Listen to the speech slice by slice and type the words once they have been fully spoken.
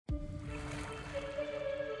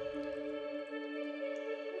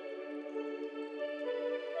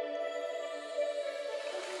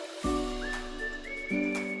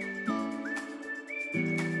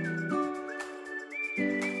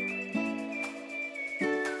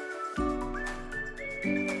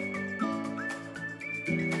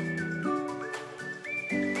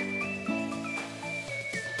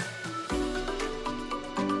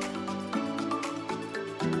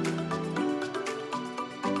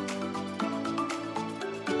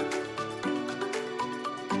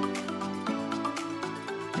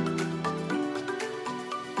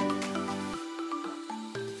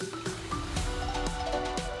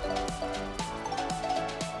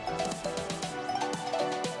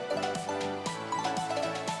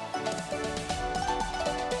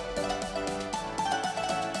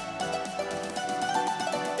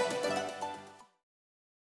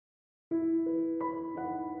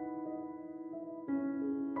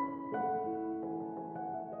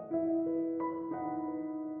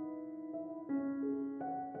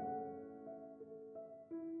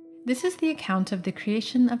This is the account of the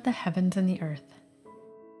creation of the heavens and the earth.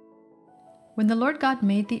 When the Lord God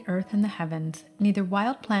made the earth and the heavens, neither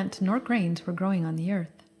wild plants nor grains were growing on the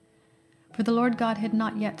earth. For the Lord God had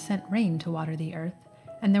not yet sent rain to water the earth,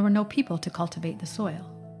 and there were no people to cultivate the soil.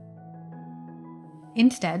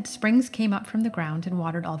 Instead, springs came up from the ground and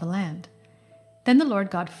watered all the land. Then the Lord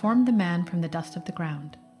God formed the man from the dust of the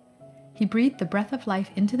ground. He breathed the breath of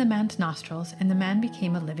life into the man's nostrils, and the man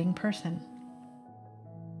became a living person.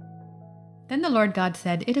 Then the Lord God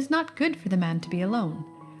said, "It is not good for the man to be alone.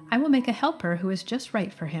 I will make a helper who is just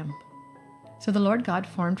right for him." So the Lord God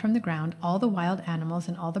formed from the ground all the wild animals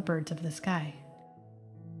and all the birds of the sky.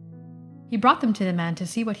 He brought them to the man to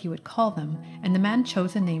see what he would call them, and the man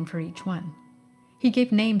chose a name for each one. He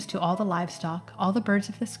gave names to all the livestock, all the birds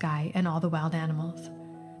of the sky, and all the wild animals.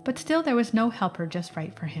 But still there was no helper just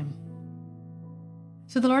right for him.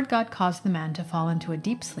 So the Lord God caused the man to fall into a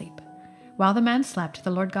deep sleep. While the man slept, the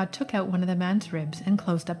Lord God took out one of the man's ribs and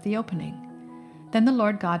closed up the opening. Then the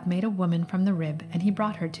Lord God made a woman from the rib, and he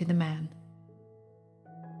brought her to the man.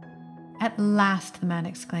 "At last," the man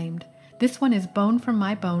exclaimed, "this one is bone from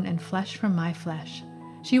my bone and flesh from my flesh.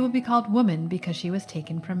 She will be called woman because she was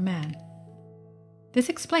taken from man." This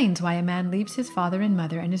explains why a man leaves his father and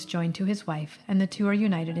mother and is joined to his wife, and the two are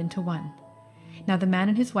united into one. Now the man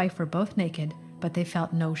and his wife were both naked, but they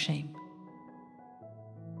felt no shame.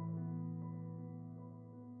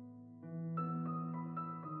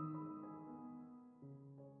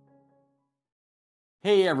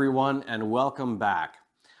 Hey everyone, and welcome back.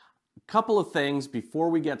 A couple of things before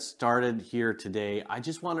we get started here today.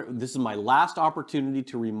 This is my last opportunity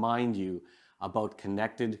to remind you about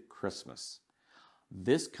Connected Christmas.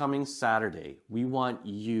 This coming Saturday, we want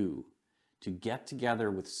you to get together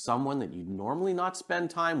with someone that you'd normally not spend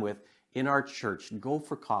time with in our church. Go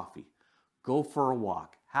for coffee, go for a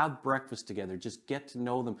walk, have breakfast together, just get to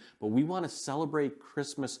know them. But we want to celebrate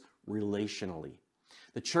Christmas relationally.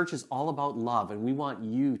 The church is all about love, and we want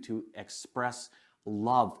you to express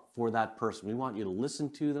love for that person. We want you to listen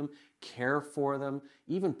to them, care for them,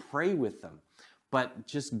 even pray with them. But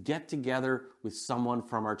just get together with someone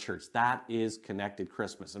from our church. That is Connected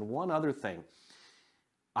Christmas. And one other thing,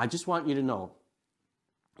 I just want you to know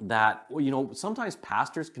that, sometimes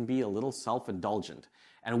pastors can be a little self-indulgent.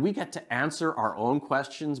 And we get to answer our own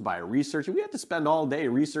questions by researching. We have to spend all day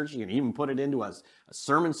researching and even put it into a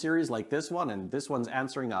sermon series like this one. And this one's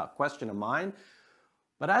answering a question of mine.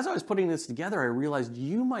 But as I was putting this together, I realized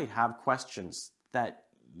you might have questions that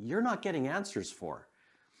you're not getting answers for.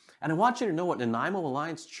 And I want you to know at Nanaimo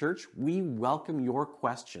Alliance Church, we welcome your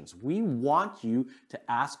questions. We want you to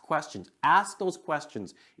ask questions. Ask those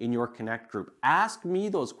questions in your Connect group. Ask me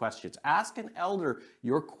those questions. Ask an elder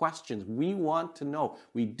your questions. We want to know.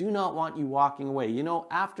 We do not want you walking away.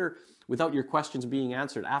 Without your questions being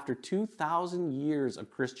answered, after 2,000 years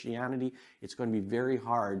of Christianity, it's going to be very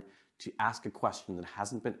hard to ask a question that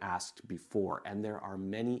hasn't been asked before. And there are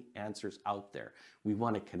many answers out there. We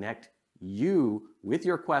want to connect you with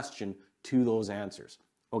your question to those answers.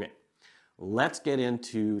 Okay, let's get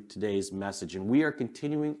into today's message. And we are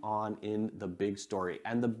continuing on in the big story.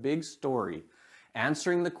 And the big story,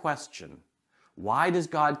 answering the question, why does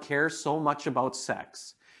God care so much about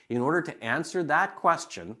sex? In order to answer that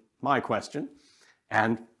question, my question,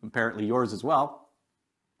 and apparently yours as well,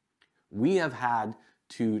 we have had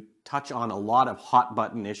to touch on a lot of hot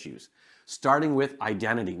button issues. Starting with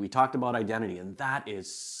identity. We talked about identity, and that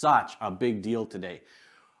is such a big deal today.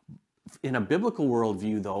 In a biblical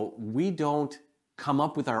worldview, though, we don't come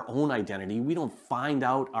up with our own identity. We don't find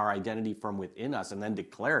out our identity from within us and then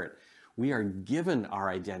declare it. We are given our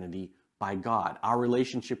identity by God, our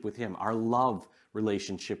relationship with Him, our love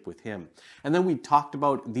relationship with Him. And then we talked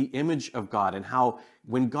about the image of God and how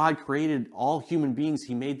when God created all human beings,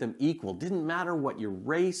 He made them equal. Didn't matter what your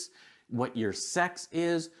race, what your sex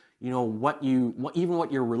is, even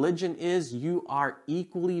what your religion is, you are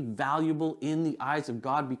equally valuable in the eyes of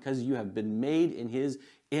God because you have been made in His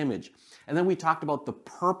image. And then we talked about the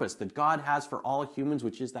purpose that God has for all humans,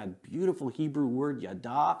 which is that beautiful Hebrew word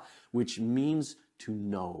yada, which means to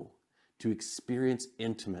know, to experience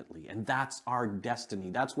intimately. And that's our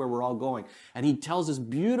destiny. That's where we're all going. And He tells this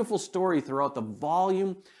beautiful story throughout the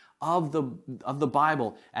volume of the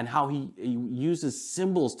Bible and how he uses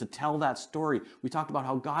symbols to tell that story. We talked about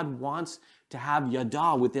how God wants to have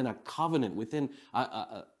yada within a covenant, within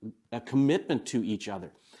a commitment to each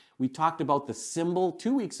other. We talked about the symbol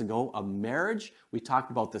 2 weeks ago of marriage. We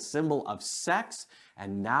talked about the symbol of sex.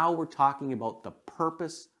 And now we're talking about the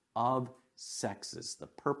purpose of sexes, the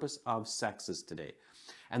purpose of sexes today.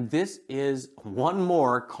 And this is one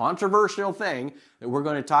more controversial thing that we're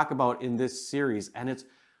going to talk about in this series. And it's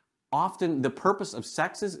often the purpose of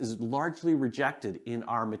sexes is largely rejected in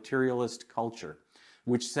our materialist culture,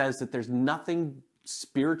 which says that there's nothing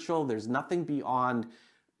spiritual, there's nothing beyond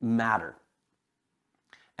matter.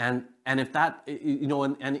 And if that,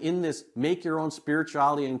 and in this make your own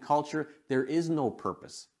spirituality and culture, there is no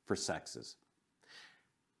purpose for sexes.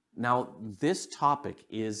 Now, this topic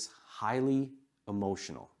is highly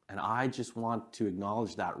emotional, and I just want to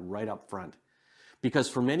acknowledge that right up front. Because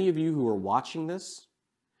for many of you who are watching this,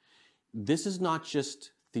 this is not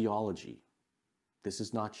just theology. This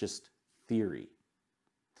is not just theory.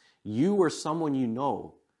 You or someone you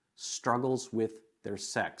know struggles with their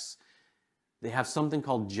sex. They have something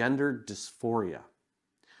called gender dysphoria,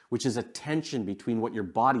 which is a tension between what your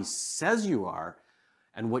body says you are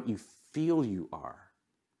and what you feel you are.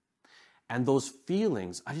 And those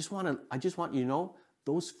feelings, I just want you to know,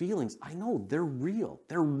 those feelings, I know they're real.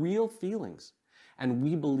 They're real feelings. And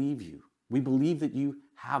we believe you. We believe that you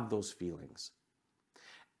have those feelings.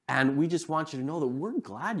 And we just want you to know that we're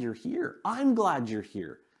glad you're here. I'm glad you're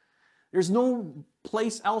here. There's no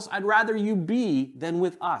place else I'd rather you be than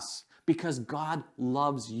with us, because God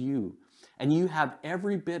loves you. And you have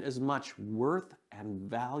every bit as much worth and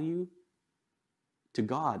value to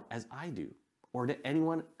God as I do, or to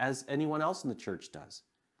anyone else in the church does.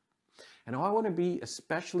 And I want to be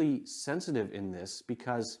especially sensitive in this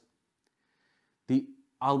because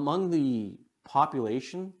among the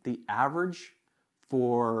population, the average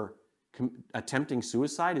for attempting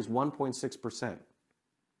suicide is 1.6%.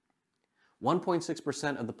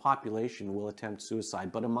 1.6% of the population will attempt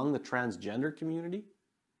suicide, but among the transgender community,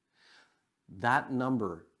 that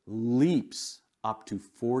number leaps up to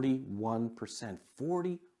 41%.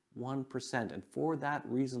 41%. And for that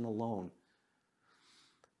reason alone,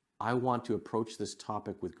 I want to approach this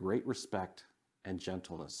topic with great respect and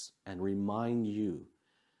gentleness and remind you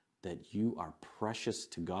that you are precious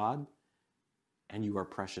to God and you are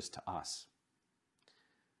precious to us.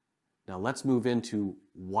 Now let's move into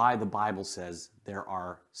why the Bible says there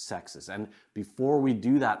are sexes. And before we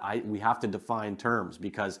do that, we have to define terms,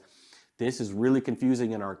 because this is really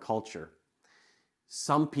confusing in our culture.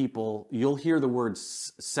 Some people, you'll hear the word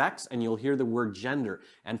sex and you'll hear the word gender.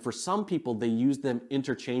 And for some people, they use them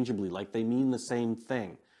interchangeably, like they mean the same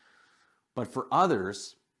thing. But for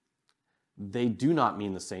others, they do not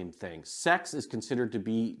mean the same thing. Sex is considered to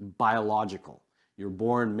be biological. You're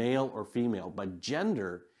born male or female, but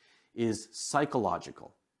gender is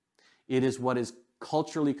psychological. It is what is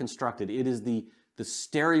culturally constructed. It is the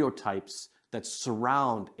stereotypes that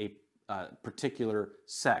surround a particular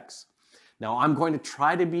sex. Now, I'm going to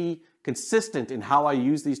try to be consistent in how I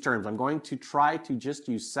use these terms. I'm going to try to just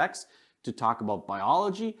use sex to talk about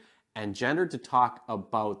biology and gender to talk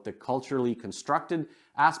about the culturally constructed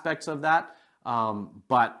aspects of that.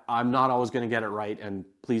 But I'm not always going to get it right, and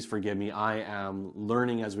please forgive me. I am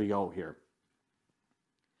learning as we go here.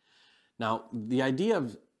 Now, the idea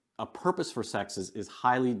of a purpose for sexes is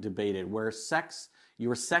highly debated, where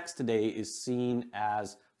your sex today is seen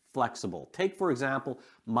as flexible. Take, for example,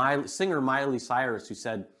 singer Miley Cyrus, who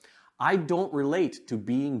said, "I don't relate to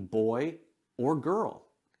being boy or girl,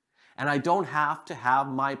 and I don't have to have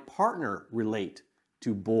my partner relate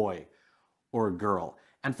to boy or girl."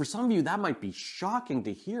 And for some of you, that might be shocking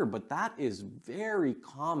to hear, but that is very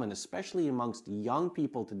common, especially amongst young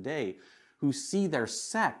people today who see their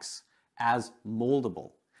sex as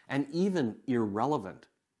moldable and even irrelevant.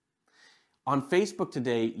 On Facebook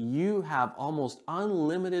today, you have almost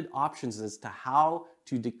unlimited options as to how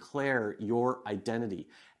to declare your identity.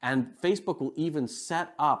 And Facebook will even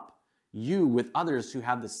set up you with others who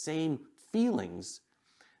have the same feelings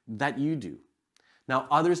that you do. Now,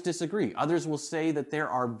 others disagree. Others will say that there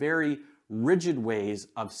are very rigid ways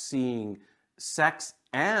of seeing sex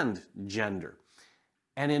and gender.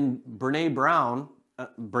 And in Brene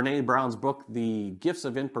Brown's book, The Gifts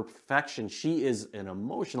of Imperfection, she is an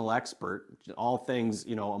emotional expert, all things,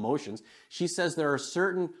 emotions. She says there are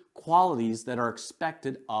certain qualities that are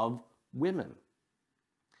expected of women,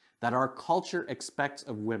 that our culture expects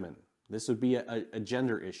of women. This would be a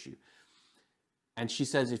gender issue. And she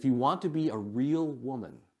says, if you want to be a real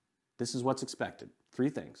woman, this is what's expected. 3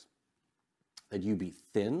 things: that you be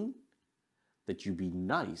thin, that you be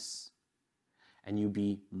nice, and you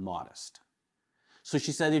be modest. So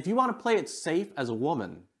she said, if you want to play it safe as a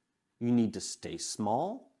woman, you need to stay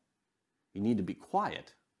small, you need to be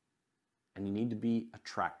quiet, and you need to be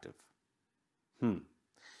attractive. Well,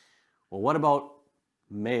 what about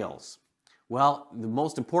males? Well, the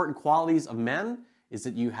most important qualities of men is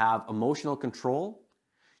that you have emotional control,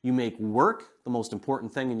 you make work the most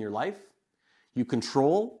important thing in your life, you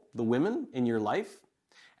control the women in your life,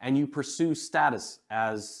 and you pursue status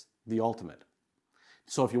as the ultimate.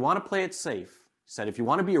 So if you want to play it safe, he said, if you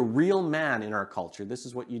want to be a real man in our culture, this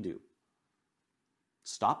is what you do.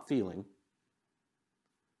 Stop feeling,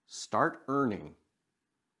 start earning,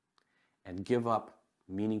 and give up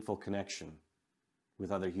meaningful connection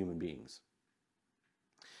with other human beings.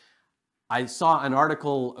 I saw an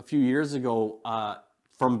article a few years ago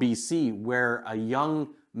from BC where a young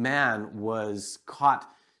man was caught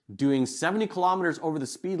doing 70 kilometers over the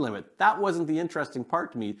speed limit. That wasn't the interesting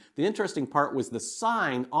part to me. The interesting part was the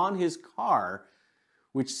sign on his car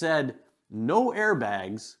which said, "No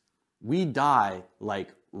airbags, we die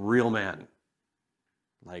like real men."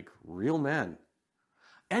 Like real men.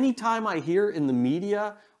 Anytime I hear in the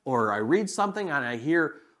media or I read something and I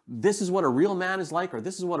hear this is what a real man is like or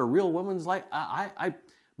this is what a real woman is like,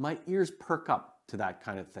 my ears perk up to that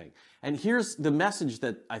kind of thing. And here's the message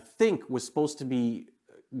that I think was supposed to be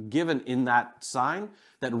given in that sign,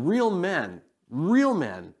 that real men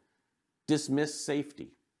dismiss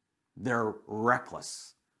safety. They're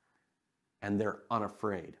reckless and they're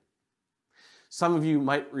unafraid. Some of you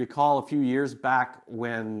might recall a few years back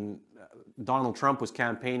when Donald Trump was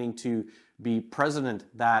campaigning to be president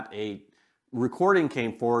that a recording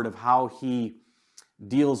came forward of how he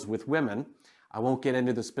deals with women. I won't get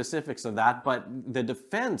into the specifics of that, but the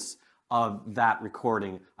defense of that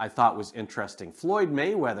recording I thought was interesting. Floyd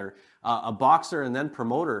Mayweather, a boxer and then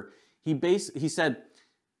promoter, he said,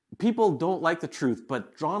 people don't like the truth,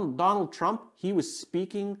 but Donald Trump, he was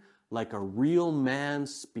speaking like a real man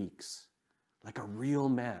speaks. Like a real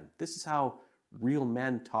man. This is how real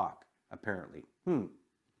men talk, apparently.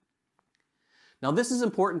 Now this is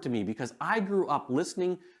important to me because I grew up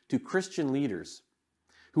listening to Christian leaders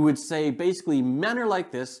who would say basically men are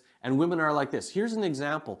like this and women are like this. Here's an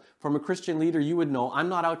example from a Christian leader you would know. I'm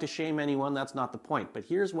not out to shame anyone, that's not the point. But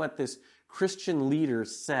here's what this Christian leader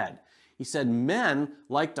said. He said, men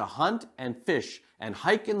like to hunt and fish and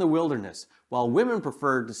hike in the wilderness, while women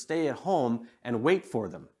prefer to stay at home and wait for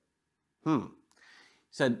them. He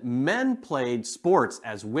said, men played sports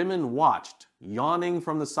as women watched, yawning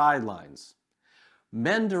from the sidelines.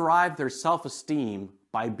 Men derive their self-esteem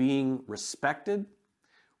by being respected.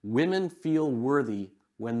 Women feel worthy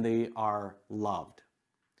when they are loved.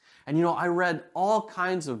 And you know, I read all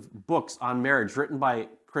kinds of books on marriage written by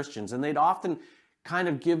Christians, and they'd often kind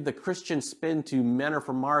of give the Christian spin to men are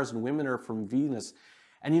from Mars and women are from Venus.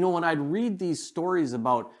 And you know, when I'd read these stories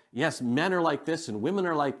about, yes, men are like this and women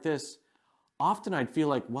are like this, often I'd feel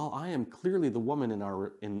like, well, I am clearly the woman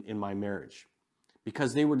in my marriage,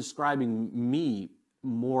 because they were describing me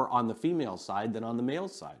more on the female side than on the male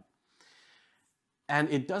side. And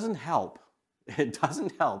it doesn't help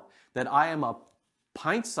that I am a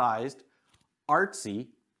pint-sized, artsy,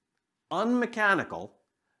 unmechanical,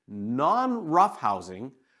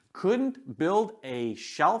 non-roughhousing, couldn't build a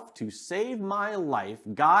shelf to save my life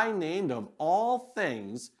guy named, of all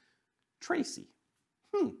things, Tracy.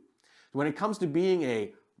 When it comes to being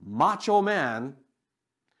a macho man,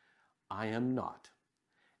 I am not.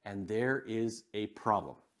 And there is a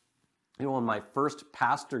problem. You know, on my first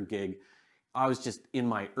pastor gig, I was just in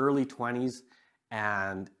my early 20s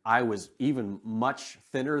and I was even much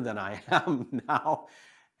thinner than I am now.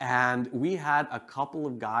 And we had a couple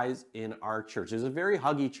of guys in our church. It was a very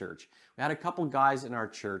huggy church. We had a couple guys in our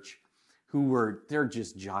church who they're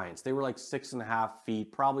just giants. They were like 6.5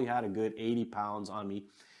 feet, probably had a good 80 pounds on me.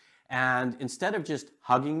 And instead of just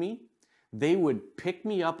hugging me, they would pick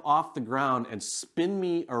me up off the ground and spin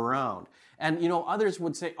me around. And you know, others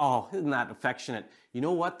would say, oh, isn't that affectionate? You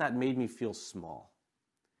know what? That made me feel small.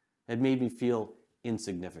 It made me feel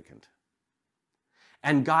insignificant.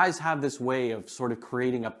 And guys have this way of sort of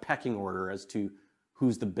creating a pecking order as to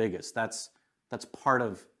who's the biggest. That's part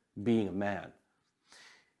of being a man.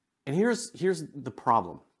 And here's the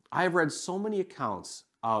problem. I've read so many accounts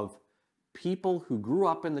of people who grew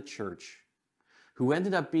up in the church who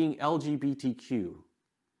ended up being LGBTQ,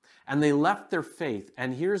 and they left their faith.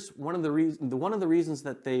 And here's one of the reasons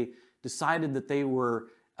that they decided that they were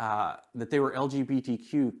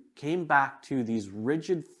LGBTQ came back to these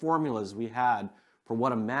rigid formulas we had for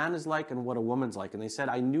what a man is like and what a woman's like. And they said,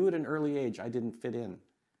 I knew at an early age I didn't fit in.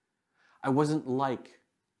 I wasn't like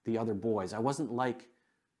the other boys. I wasn't like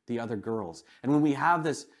the other girls. And when we have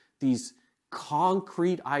these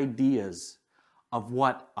concrete ideas of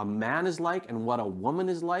what a man is like and what a woman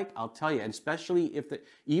is like, I'll tell you, and especially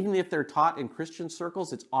even if they're taught in Christian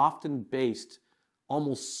circles, it's often based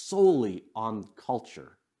almost solely on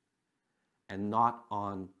culture and not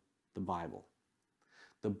on the Bible.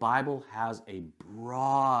 The Bible has a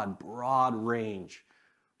broad range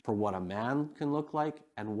for what a man can look like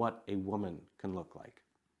and what a woman can look like.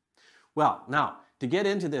 Well, now, to get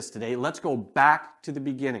into this today, let's go back to the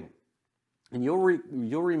beginning. And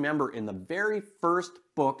you'll remember in the very first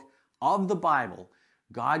book of the Bible,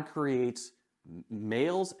 God creates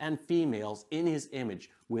males and females in his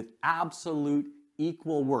image with absolute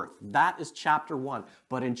equal worth. That is chapter 1.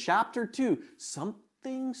 But in chapter 2,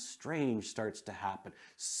 something strange starts to happen.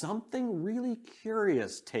 Something really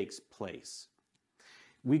curious takes place.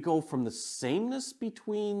 We go from the sameness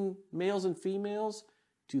between males and females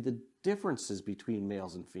to the differences between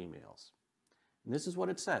males and females. And this is what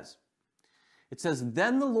it says. It says,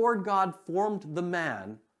 "Then the Lord God formed the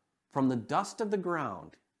man from the dust of the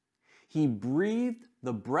ground. He breathed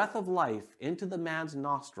the breath of life into the man's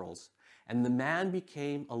nostrils, and the man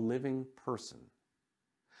became a living person.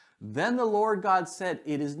 Then the Lord God said,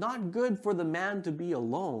 'It is not good for the man to be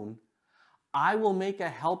alone. I will make a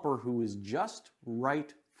helper who is just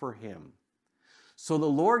right for him.' So the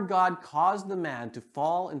Lord God caused the man to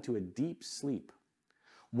fall into a deep sleep.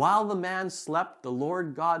 While the man slept, the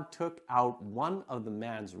Lord God took out one of the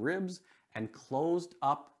man's ribs and closed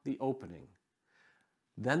up the opening.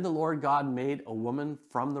 Then the Lord God made a woman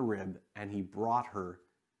from the rib, and he brought her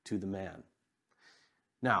to the man."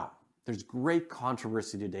 Now, there's great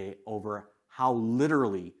controversy today over how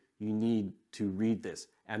literally you need to read this.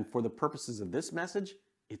 And for the purposes of this message,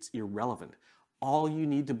 it's irrelevant. All you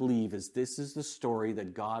need to believe is this is the story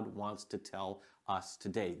that God wants to tell us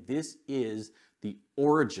today. This is the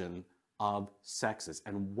origin of sexes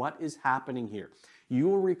and what is happening here. You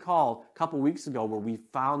will recall a couple weeks ago where we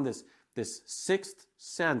found this sixth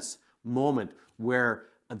sense moment where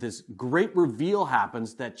this great reveal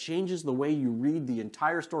happens that changes the way you read the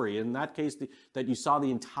entire story. In that case, that you saw the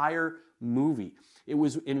entire movie. It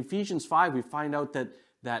was in Ephesians 5, we find out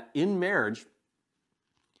that in marriage,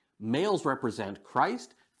 males represent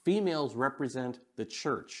Christ, females represent the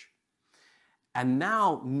church. And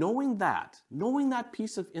now, knowing that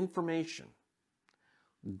piece of information,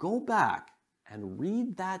 go back and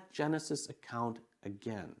read that Genesis account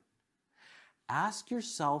again. Ask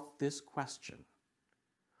yourself this question.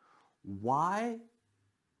 Why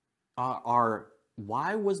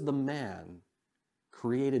was the man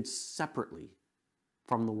created separately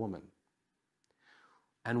from the woman?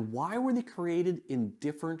 And why were they created in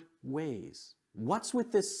different ways? What's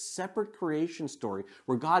with this separate creation story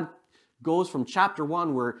where God goes from chapter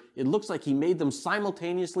 1, where it looks like he made them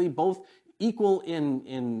simultaneously, both equal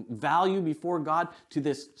in value before God, to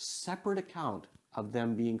this separate account of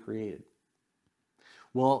them being created?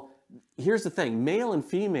 Well, here's the thing. Male and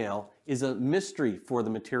female is a mystery for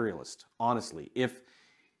the materialist, honestly. If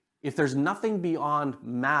there's nothing beyond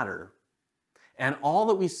matter, and all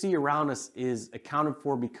that we see around us is accounted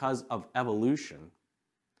for because of evolution,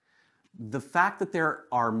 the fact that there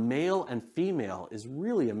are male and female is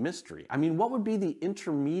really a mystery. I mean, what would be the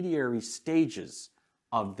intermediary stages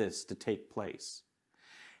of this to take place?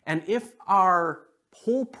 And if our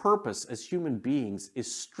whole purpose as human beings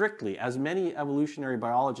is strictly, as many evolutionary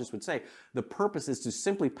biologists would say, the purpose is to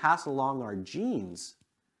simply pass along our genes,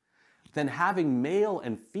 then having male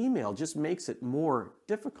and female just makes it more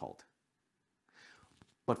difficult.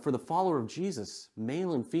 But for the follower of Jesus,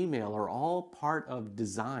 male and female are all part of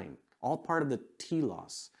design, all part of the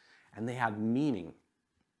telos, and they have meaning.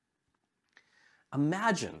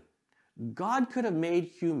 Imagine, God could have made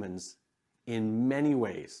humans in many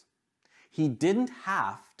ways. He didn't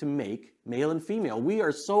have to make male and female. We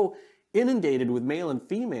are so inundated with male and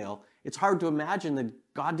female, it's hard to imagine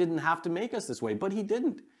that God didn't have to make us this way, but he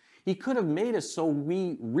didn't. He could have made us so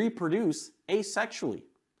we reproduce asexually.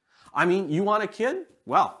 I mean, you want a kid?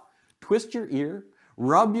 Well, twist your ear,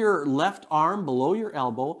 rub your left arm below your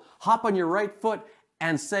elbow, hop on your right foot,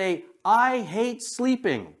 and say, "I hate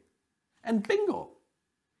sleeping." And bingo,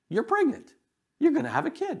 you're pregnant. You're going to have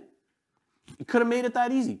a kid. He could have made it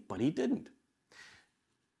that easy, but he didn't.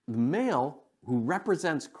 The male who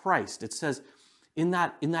represents Christ, it says in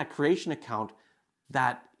that creation account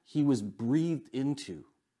that he was breathed into.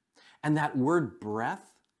 And that word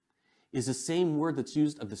breath is the same word that's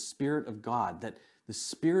used of the Spirit of God, that the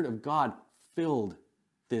Spirit of God filled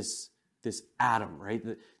this Adam, right?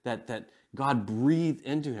 That God breathed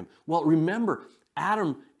into him. Well, remember,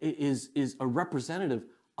 Adam is a representative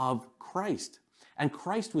of Christ. And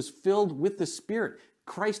Christ was filled with the Spirit.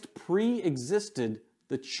 Christ pre-existed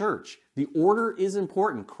the church. The order is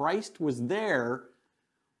important. Christ was there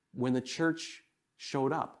when the church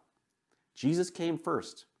showed up. Jesus came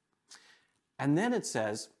first. And then it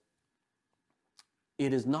says,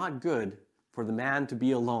 it is not good for the man to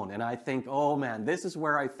be alone. And I think, oh man, this is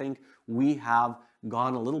where I think we have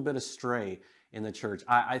gone a little bit astray in the church.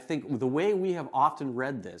 I think the way we have often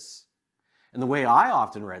read this, and the way I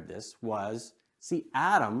often read this, was See,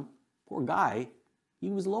 Adam, poor guy,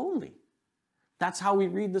 he was lonely. That's how we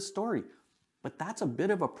read the story. But that's a bit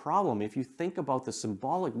of a problem if you think about the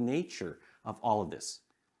symbolic nature of all of this.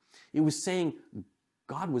 It was saying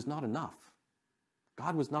God was not enough.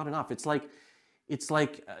 God was not enough. It's like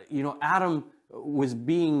Adam was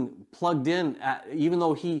being plugged in, even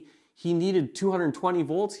though he needed 220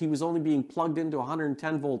 volts, he was only being plugged into a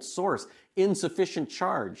 110 volt source, insufficient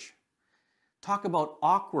charge. Talk about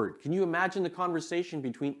awkward. Can you imagine the conversation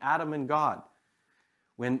between Adam and God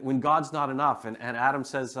when God's not enough? And Adam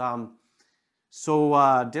says,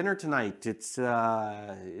 so dinner tonight,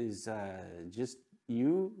 is just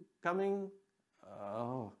you coming?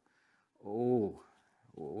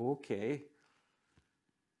 Okay.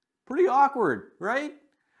 Pretty awkward, right?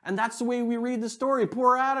 And that's the way we read the story.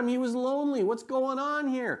 Poor Adam, he was lonely. What's going on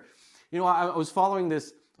here? I was following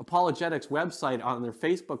this apologetics website on their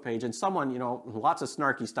Facebook page, and someone, lots of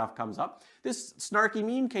snarky stuff comes up. This snarky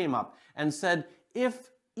meme came up and said, if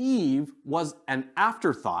Eve was an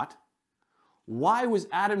afterthought, why was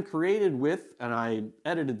Adam created with, and I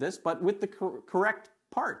edited this, but with the correct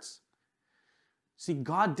parts? See,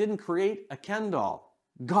 God didn't create a Ken doll.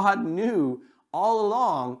 God knew all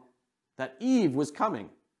along that Eve was coming.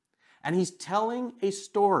 And he's telling a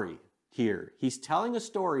story here. He's telling a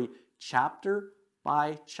story chapter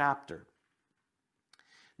by chapter.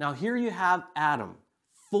 Now here you have Adam,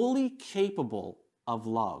 fully capable of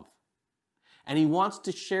love. And he wants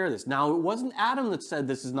to share this. Now, it wasn't Adam that said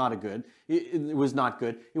this is not good. It was not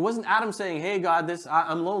good. It wasn't Adam saying, hey, God,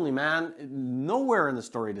 I'm lonely, man. Nowhere in the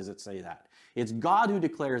story does it say that. It's God who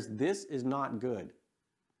declares this is not good.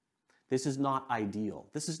 This is not ideal.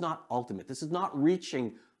 This is not ultimate. This is not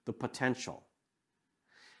reaching the potential.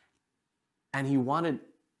 And he wanted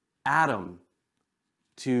Adam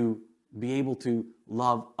to be able to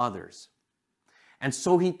love others. And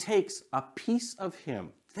so he takes a piece of him.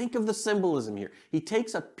 Think of the symbolism here. He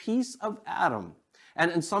takes a piece of Adam,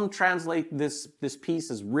 and some translate this piece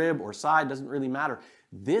as rib or side, doesn't really matter.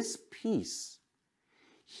 This piece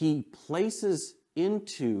he places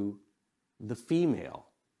into the female,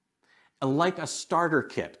 like a starter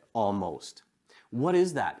kit almost. What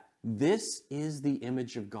is that? This is the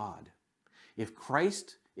image of God.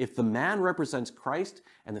 If the man represents Christ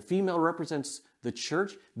and the female represents the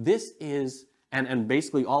church, this is, and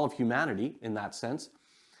basically all of humanity in that sense,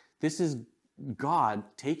 this is God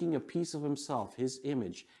taking a piece of himself, his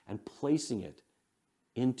image, and placing it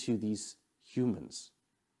into these humans.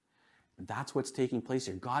 That's what's taking place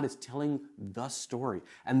here. God is telling the story.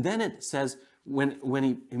 And then it says, when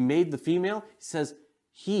he made the female, he says,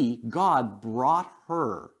 God, brought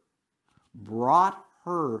her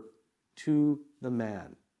to the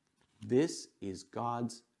man. This is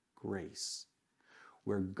God's grace,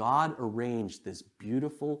 where God arranged this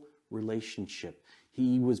beautiful relationship.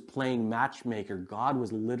 He was playing matchmaker. God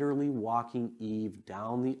was literally walking Eve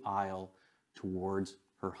down the aisle towards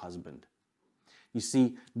her husband. You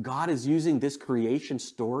see, God is using this creation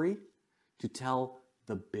story to tell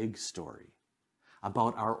the big story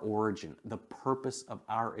about our origin, the purpose of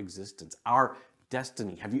our existence, our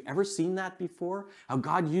destiny. Have you ever seen that before? How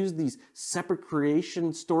God used these separate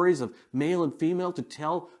creation stories of male and female to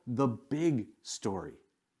tell the big story.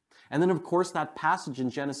 And then, of course, that passage in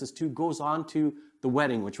Genesis 2 goes on to the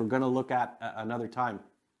wedding, which we're going to look at another time.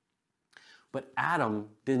 But Adam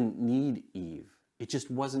didn't need Eve. It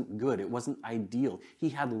just wasn't good. It wasn't ideal. He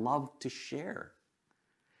had love to share.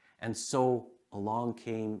 And so along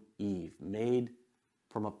came Eve, made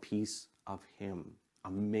from a piece of him.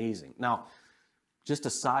 Amazing. Now, just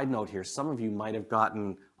a side note here. Some of you might have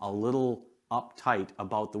gotten a little uptight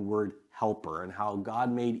about the word helper and how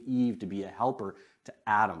God made Eve to be a helper to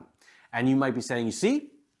Adam. And you might be saying, you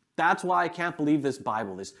see, that's why I can't believe this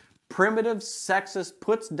Bible. This primitive, sexist,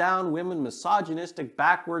 puts down women, misogynistic,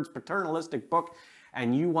 backwards, paternalistic book,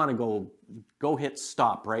 and you want to go hit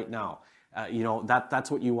stop right now.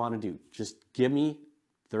 That's what you want to do. Just give me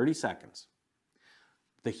 30 seconds.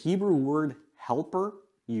 The Hebrew word helper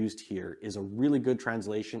used here is a really good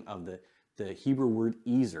translation of the Hebrew word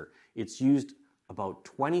ezer. It's used about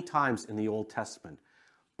 20 times in the Old Testament,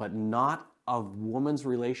 but not of woman's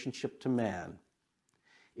relationship to man.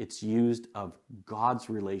 It's used of God's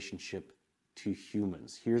relationship to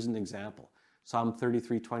humans. Here's an example. Psalm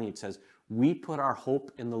 33:20, it says, we put our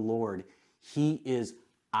hope in the Lord. He is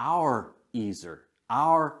our ezer,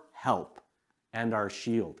 our help, and our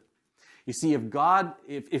shield. You see,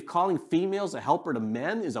 if calling females a helper to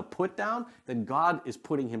men is a put down, then God is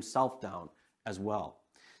putting himself down as well.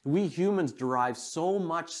 We humans derive so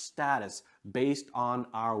much status based on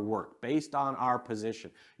our work, based on our position.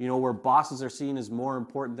 You know, where bosses are seen as more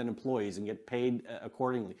important than employees and get paid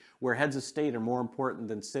accordingly. Where heads of state are more important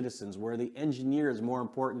than citizens. Where the engineer is more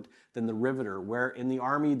important than the riveter. Where in the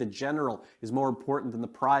army, the general is more important than the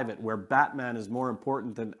private. Where Batman is more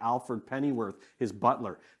important than Alfred Pennyworth, his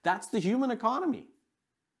butler. That's the human economy.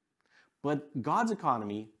 But God's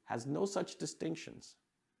economy has no such distinctions.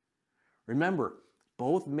 Remember,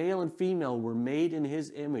 both male and female were made in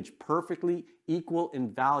his image, perfectly equal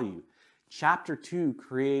in value. Chapter 2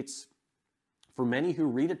 creates, for many who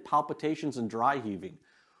read it, palpitations and dry heaving.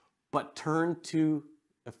 But turn to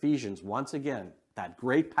Ephesians once again, that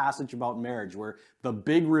great passage about marriage where the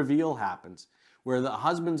big reveal happens, where the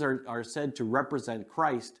husbands are said to represent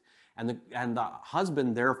Christ, and the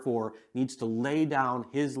husband, therefore, needs to lay down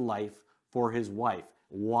his life for his wife.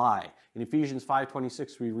 Why? In Ephesians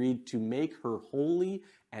 5:26 we read, to make her holy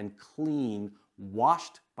and clean,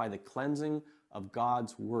 washed by the cleansing of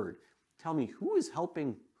God's word. Tell me, who is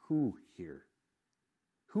helping who here?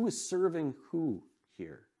 Who is serving who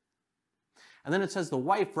here? And then it says the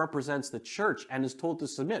wife represents the church and is told to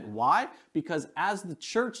submit. Why? Because as the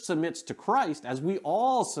church submits to Christ, as we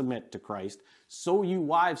all submit to Christ, so you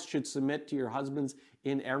wives should submit to your husbands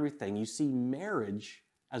in everything. You see, marriage,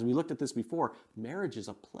 as we looked at this before, marriage is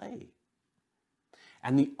a play.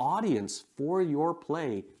 And the audience for your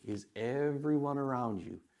play is everyone around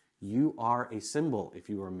you. You are a symbol if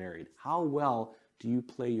you are married. How well do you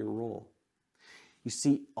play your role? You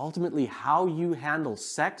see, ultimately, how you handle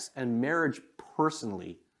sex and marriage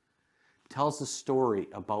personally tells the story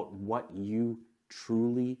about what you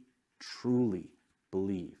truly, truly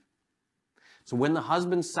believe. So when the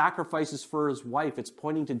husband sacrifices for his wife, it's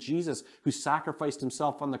pointing to Jesus who sacrificed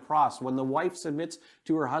himself on the cross. When the wife submits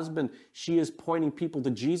to her husband, she is pointing people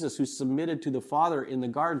to Jesus who submitted to the Father in the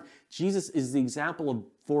garden. Jesus is the example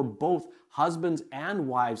for both husbands and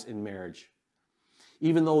wives in marriage,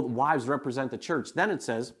 even though wives represent the church. Then it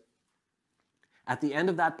says, at the end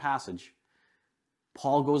of that passage,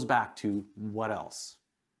 Paul goes back to what else?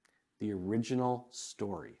 The original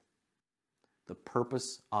story, the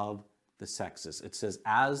purpose of the sexes. It says,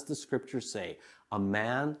 as the scriptures say, a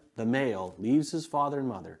man, the male, leaves his father and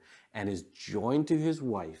mother and is joined to his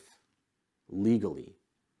wife legally,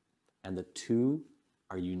 and the two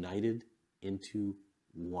are united into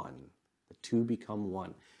one. The two become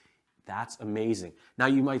one. That's amazing. Now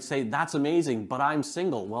you might say, that's amazing, but I'm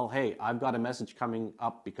single. Well, hey, I've got a message coming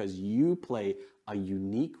up because you play a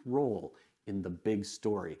unique role in the big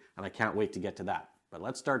story, and I can't wait to get to that. But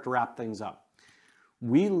let's start to wrap things up.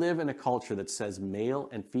 We live in a culture that says male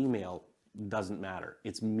and female doesn't matter.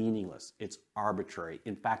 It's meaningless. It's arbitrary.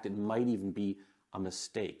 In fact, it might even be a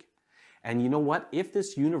mistake. And you know what? If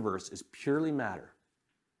this universe is purely matter,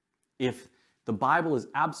 if the Bible is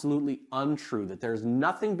absolutely untrue, that there's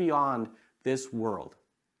nothing beyond this world,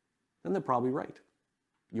 then they're probably right.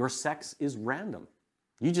 Your sex is random.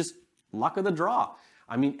 You just luck of the draw.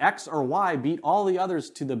 I mean, X or Y beat all the others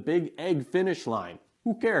to the big egg finish line.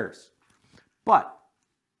 Who cares? But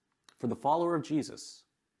for the follower of Jesus,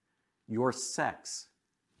 your sex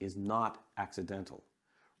is not accidental.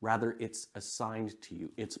 Rather, it's assigned to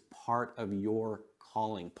you. It's part of your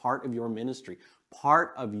calling, part of your ministry,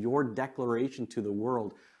 part of your declaration to the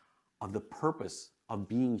world of the purpose of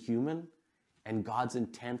being human and God's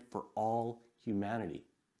intent for all humanity.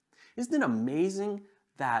 Isn't it amazing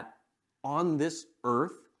that on this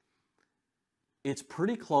earth, it's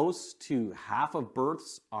pretty close to half of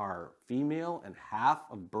births are female and half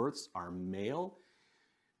of births are male?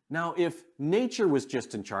 Now, if nature was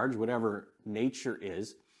just in charge, whatever nature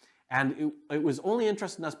is, and it was only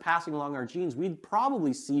interested in us passing along our genes, we'd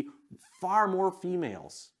probably see far more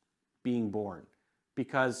females being born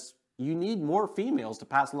because you need more females to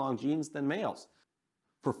pass along genes than males.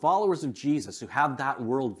 For followers of Jesus who have that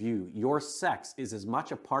worldview, your sex is as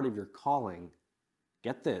much a part of your calling,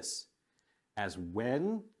 get this, as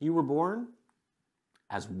when you were born,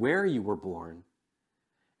 as where you were born,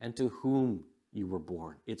 and to whom you were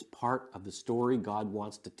born. It's part of the story God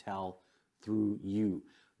wants to tell through you.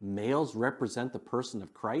 Males represent the person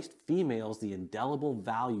of Christ, females the indelible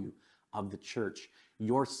value of the church.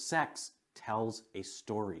 Your sex tells a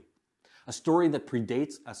story that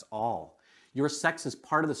predates us all. Your sex is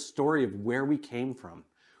part of the story of where we came from,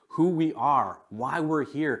 who we are, why we're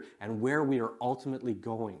here, and where we are ultimately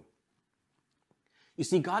going. You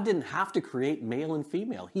see, God didn't have to create male and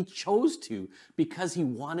female. He chose to because he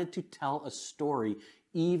wanted to tell a story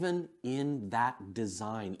even in that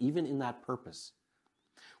design, even in that purpose.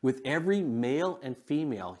 With every male and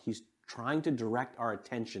female, he's trying to direct our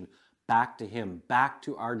attention back to Him, back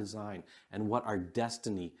to our design and what our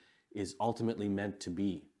destiny is ultimately meant to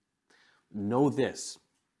be. Know this,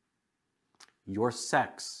 your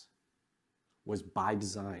sex was by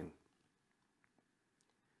design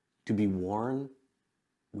to be worn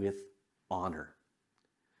with honor,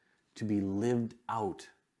 to be lived out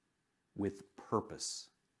with purpose,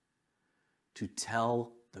 to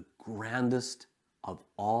tell the grandest of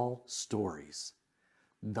all stories,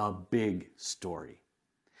 the big story.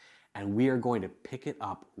 And we are going to pick it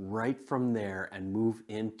up right from there and move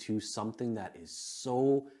into something that is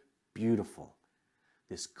so beautiful,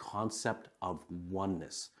 this concept of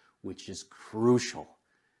oneness, which is crucial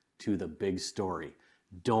to the big story.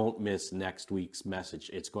 Don't miss next week's message.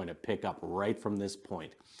 It's going to pick up right from this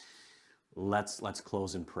point. Let's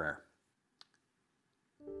close in prayer.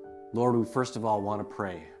 Lord, we first of all want to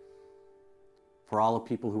pray for all the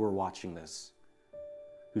people who are watching this,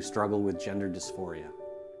 who struggle with gender dysphoria,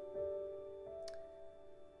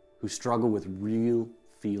 who struggle with real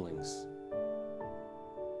feelings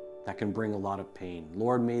that can bring a lot of pain.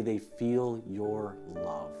 Lord, may they feel your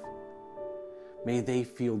love. May they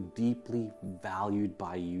feel deeply valued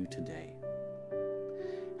by you today.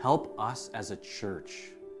 Help us as a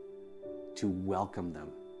church to welcome them,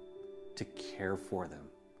 to care for them,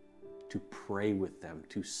 to pray with them,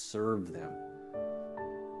 to serve them.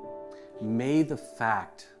 May the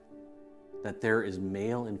fact that there is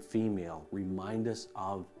male and female remind us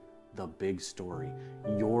of the big story,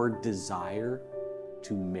 your desire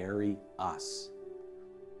to marry us.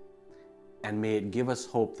 And may it give us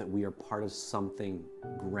hope that we are part of something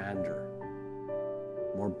grander,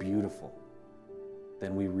 more beautiful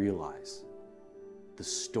than we realize. The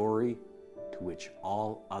story to which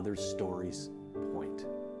all other stories point.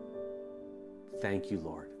 Thank you,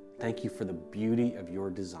 Lord. Thank you for the beauty of your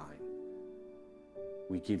design.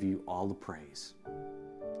 We give you all the praise.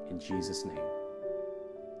 In Jesus' name.